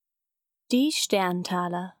Die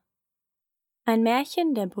Sterntaler. Ein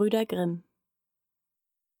Märchen der Brüder Grimm.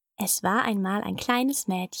 Es war einmal ein kleines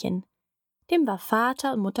Mädchen, dem war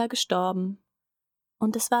Vater und Mutter gestorben,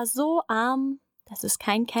 und es war so arm, dass es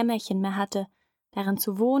kein Kämmerchen mehr hatte, darin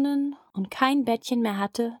zu wohnen, und kein Bettchen mehr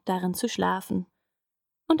hatte, darin zu schlafen,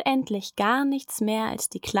 und endlich gar nichts mehr als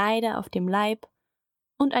die Kleider auf dem Leib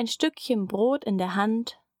und ein Stückchen Brot in der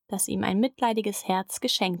Hand, das ihm ein mitleidiges Herz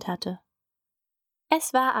geschenkt hatte.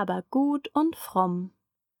 Es war aber gut und fromm,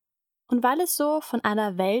 und weil es so von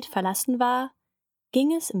aller Welt verlassen war,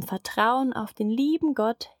 ging es im Vertrauen auf den lieben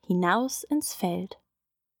Gott hinaus ins Feld.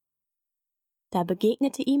 Da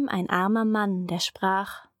begegnete ihm ein armer Mann, der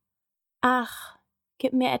sprach: »Ach,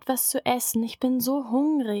 gib mir etwas zu essen, ich bin so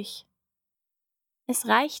hungrig.« Es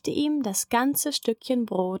reichte ihm das ganze Stückchen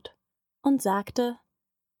Brot und sagte: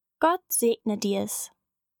 »Gott segne dir's«,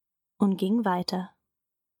 und ging weiter.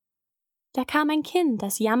 Da kam ein Kind,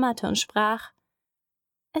 das jammerte und sprach: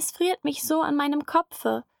 »Es friert mich so an meinem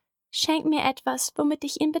Kopfe, schenk mir etwas, womit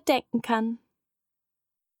ich ihn bedecken kann.«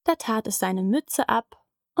 Da tat es seine Mütze ab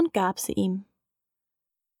und gab sie ihm.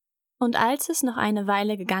 Und als es noch eine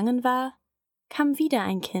Weile gegangen war, kam wieder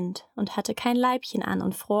ein Kind und hatte kein Leibchen an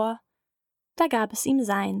und fror, da gab es ihm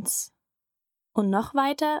seins. Und noch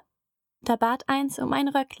weiter, da bat eins um ein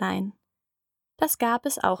Röcklein, das gab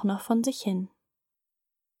es auch noch von sich hin.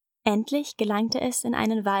 Endlich gelangte es in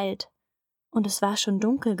einen Wald, und es war schon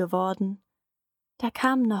dunkel geworden. Da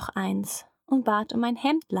kam noch eins und bat um ein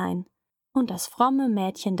Hemdlein, und das fromme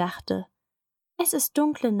Mädchen dachte: »Es ist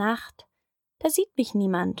dunkle Nacht, da sieht mich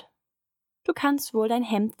niemand. Du kannst wohl dein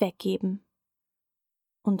Hemd weggeben.«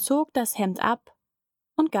 Und zog das Hemd ab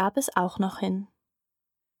und gab es auch noch hin.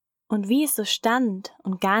 Und wie es so stand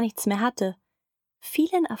und gar nichts mehr hatte,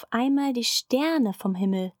 fielen auf einmal die Sterne vom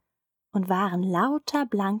Himmel und waren lauter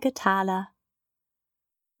blanke Taler.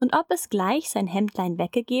 Und ob es gleich sein Hemdlein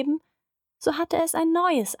weggegeben, so hatte es ein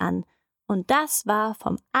neues an, und das war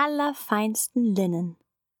vom allerfeinsten Linnen.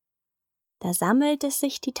 Da sammelte es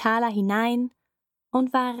sich die Taler hinein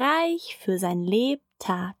und war reich für sein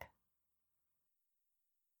Lebtag.